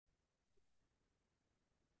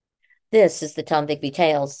This is the Tom Bigby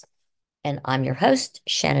Tales, and I'm your host,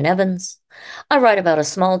 Shannon Evans. I write about a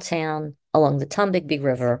small town along the Tombigbee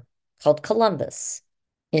River called Columbus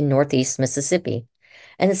in northeast Mississippi,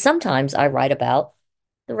 and sometimes I write about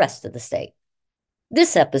the rest of the state.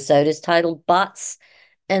 This episode is titled Bots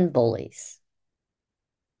and Bullies.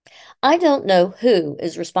 I don't know who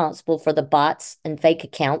is responsible for the bots and fake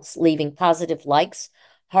accounts leaving positive likes,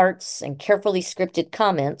 hearts, and carefully scripted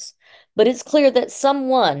comments, but it's clear that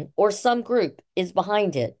someone or some group is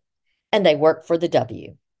behind it, and they work for the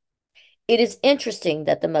W. It is interesting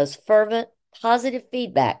that the most fervent, positive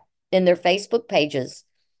feedback in their Facebook pages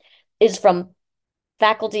is from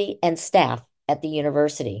faculty and staff at the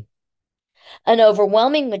university. An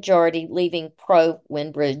overwhelming majority leaving pro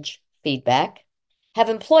Windbridge feedback have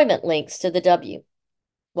employment links to the W.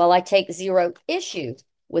 While I take zero issue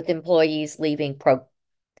with employees leaving pro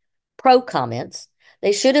comments,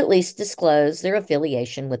 they should at least disclose their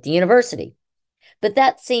affiliation with the university. But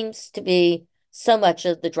that seems to be so much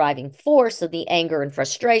of the driving force of the anger and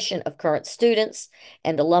frustration of current students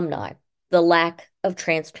and alumni, the lack of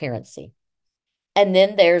transparency. And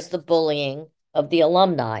then there's the bullying of the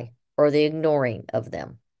alumni or the ignoring of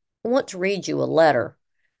them. I want to read you a letter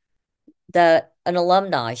that an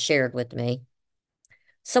alumni shared with me,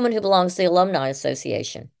 someone who belongs to the Alumni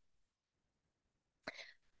Association.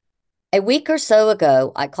 A week or so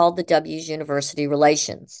ago, I called the W's University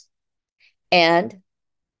Relations, and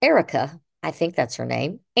Erica, I think that's her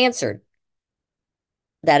name, answered.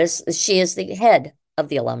 She is the head of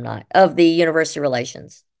the alumni of the University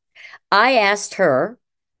Relations. I asked her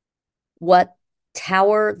what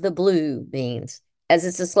Tower the Blue means, as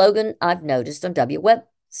it's a slogan I've noticed on W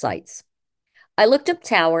websites. I looked up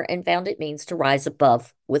tower and found it means to rise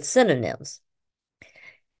above with synonyms.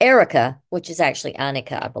 Erica, which is actually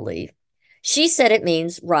Annika, I believe, she said it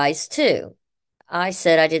means rise to. I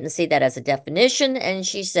said I didn't see that as a definition, and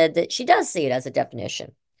she said that she does see it as a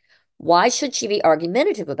definition. Why should she be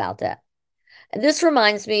argumentative about that? And this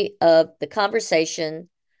reminds me of the conversation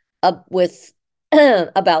with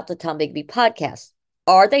about the Tom Bigby podcast.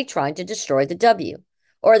 Are they trying to destroy the W?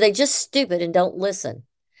 Or are they just stupid and don't listen?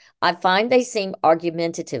 I find they seem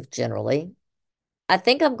argumentative generally. I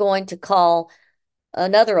think I'm going to call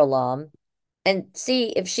another alum and see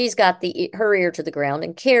if she's got her ear to the ground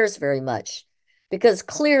and cares very much. Because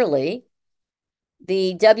clearly,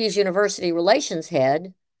 the W's University Relations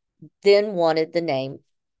head then wanted the name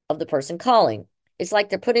of the person calling. It's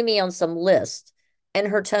like they're putting me on some list, and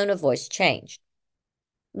her tone of voice changed.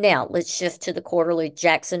 Now, let's shift to the quarterly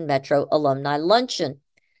Jackson Metro Alumni Luncheon.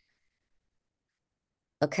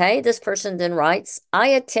 Okay, this person then writes, I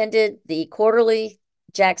attended the quarterly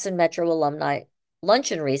Jackson Metro Alumni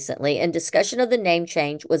Luncheon recently, and discussion of the name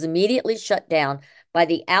change was immediately shut down by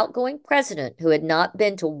the outgoing president, who had not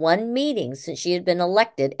been to one meeting since she had been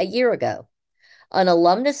elected a year ago. An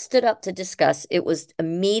alumnus stood up to discuss. It was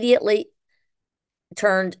immediately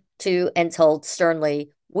turned to and told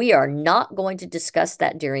sternly, we are not going to discuss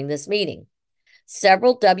that during this meeting.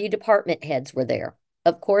 Several W department heads were there.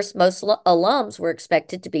 Of course, most alums were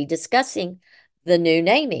expected to be discussing the new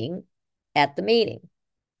naming at the meeting.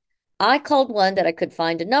 I called one that I could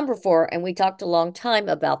find a number for, and we talked a long time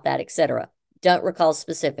about that, etc. Don't recall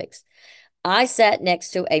specifics. I sat next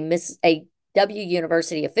to a W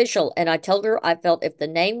University official, and I told her I felt if the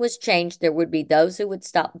name was changed, there would be those who would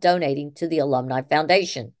stop donating to the Alumni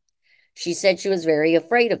Foundation. She said she was very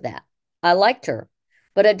afraid of that. I liked her,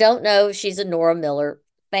 but I don't know if she's a Nora Miller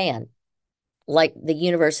fan, like the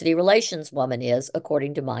university relations woman is,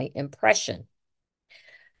 according to my impression.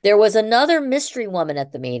 There was another mystery woman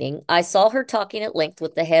at the meeting. I saw her talking at length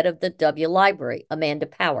with the head of the W Library, Amanda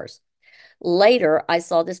Powers. Later, I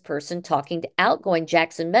saw this person talking to outgoing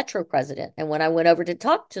Jackson Metro president. And when I went over to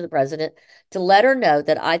talk to the president to let her know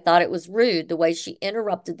that I thought it was rude the way she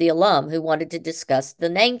interrupted the alum who wanted to discuss the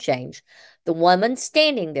name change, the woman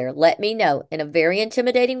standing there let me know in a very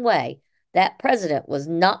intimidating way that president was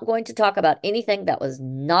not going to talk about anything that was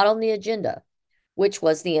not on the agenda, which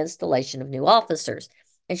was the installation of new officers.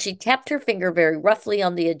 And she tapped her finger very roughly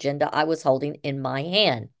on the agenda I was holding in my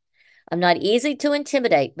hand. I'm not easy to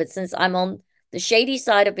intimidate, but since I'm on the shady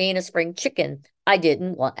side of being a spring chicken, I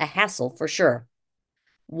didn't want a hassle for sure.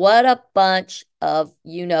 What a bunch of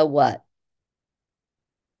you know what.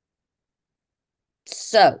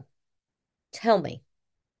 So, tell me,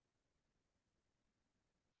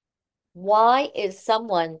 why is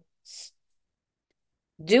someone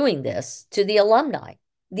doing this to the alumni?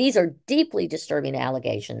 These are deeply disturbing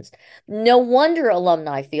allegations. No wonder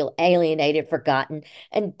alumni feel alienated, forgotten,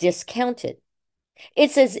 and discounted.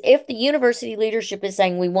 It's as if the university leadership is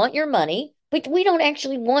saying, we want your money, But we don't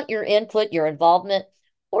actually want your input, your involvement,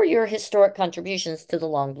 or your historic contributions to the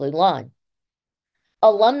Long Blue Line.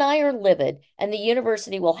 Alumni are livid, and the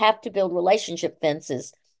university will have to build relationship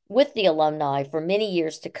fences with the alumni for many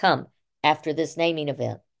years to come after this naming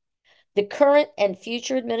event. The current and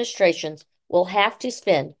future administrations will have to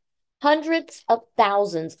spend hundreds of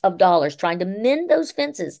thousands of dollars trying to mend those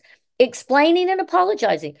fences, explaining and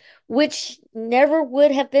apologizing, which never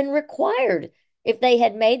would have been required if they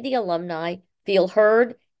had made the alumni feel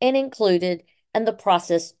heard and included and the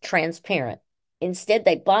process transparent. Instead,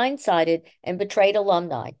 they blindsided and betrayed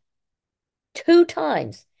alumni two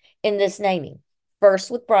times in this naming, first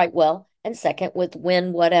with Brightwell and second with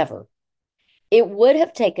Win Whatever. It would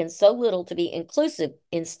have taken so little to be inclusive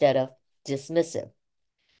instead of dismissive.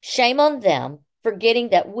 Shame on them for forgetting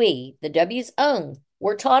that we, the W's own,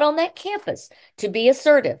 were taught on that campus to be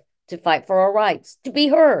assertive, to fight for our rights, to be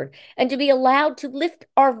heard, and to be allowed to lift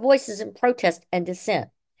our voices in protest and dissent.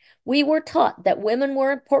 We were taught that women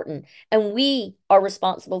were important and we are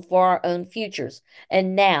responsible for our own futures.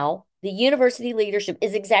 And now the university leadership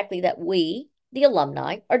is exactly that we, the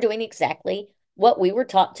alumni, are doing exactly what we were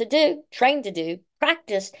taught to do, trained to do,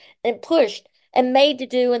 practiced, and pushed and made to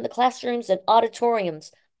do in the classrooms and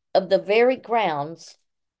auditoriums of the very grounds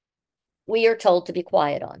we are told to be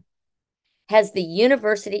quiet on. Has the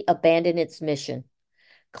university abandoned its mission?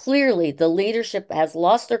 Clearly, the leadership has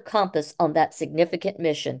lost their compass on that significant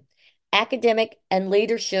mission, academic and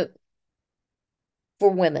leadership for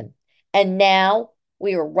women. And now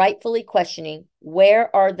we are rightfully questioning,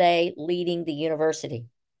 where are they leading the university?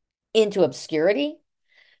 Into obscurity?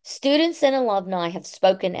 Students and alumni have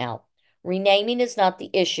spoken out. Renaming is not the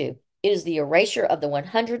issue. It is the erasure of the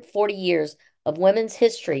 140 years of women's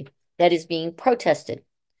history that is being protested.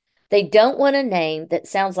 They don't want a name that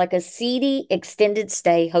sounds like a seedy extended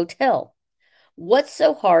stay hotel. What's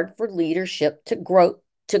so hard for leadership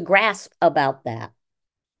to grasp about that?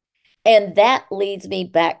 And that leads me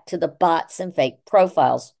back to the bots and fake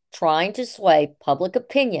profiles trying to sway public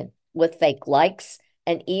opinion with fake likes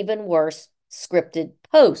and even worse, scripted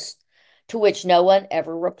posts to which no one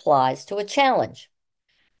ever replies to a challenge.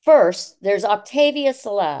 First, there's Octavia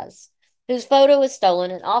Salaz, whose photo is stolen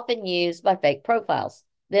and often used by fake profiles.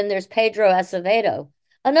 Then there's Pedro Acevedo,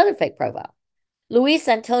 another fake profile. Luis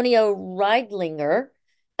Antonio Reidlinger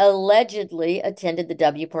allegedly attended the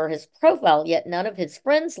W per his profile, yet none of his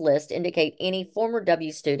friends list indicate any former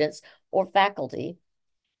W students or faculty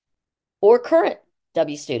or current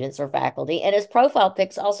W students or faculty, and his profile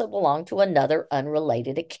pics also belong to another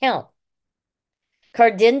unrelated account.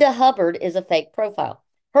 Cardinda Hubbard is a fake profile.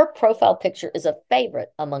 Her profile picture is a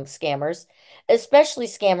favorite among scammers, especially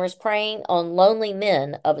scammers preying on lonely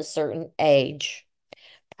men of a certain age.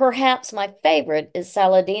 Perhaps my favorite is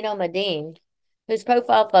Saladino Medine, whose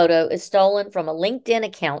profile photo is stolen from a LinkedIn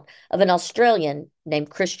account of an Australian named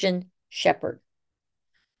Christian Shepherd.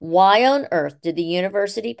 Why on earth did the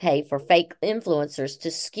university pay for fake influencers to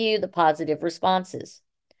skew the positive responses?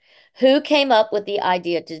 Who came up with the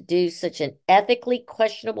idea to do such an ethically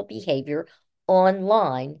questionable behavior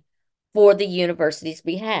online for the university's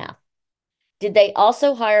behalf? Did they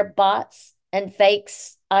also hire bots and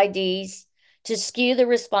fakes IDs to skew the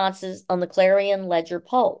responses on the Clarion Ledger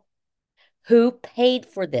poll? Who paid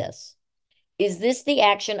for this? Is this the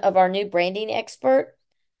action of our new branding expert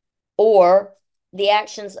or the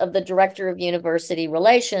actions of the Director of University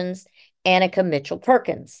Relations, Annika Mitchell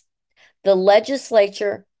Perkins? The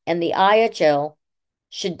legislature and the IHL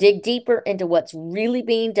should dig deeper into what's really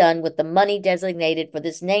being done with the money designated for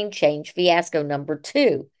this name change fiasco number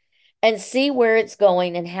 2 and see where it's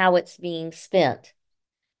going and how it's being spent.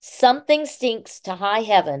 Something stinks to high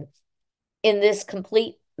heaven in this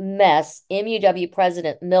complete mess MUW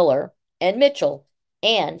President Miller and Mitchell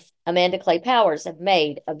and Amanda Clay Powers have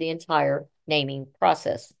made of the entire naming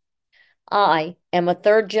process. I am a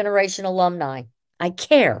third generation alumni. I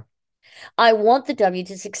care. I want the W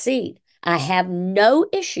to succeed. I have no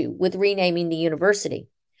issue with renaming the university,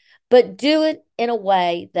 but do it in a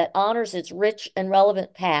way that honors its rich and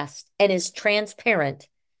relevant past and is transparent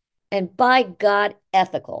and, by God,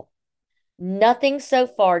 ethical. Nothing so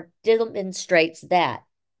far demonstrates that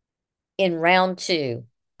in round 2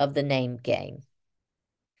 of the name game.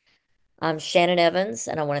 I'm Shannon Evans,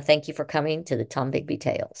 and I want to thank you for coming to the Tom Bigby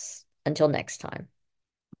Tales. Until next time.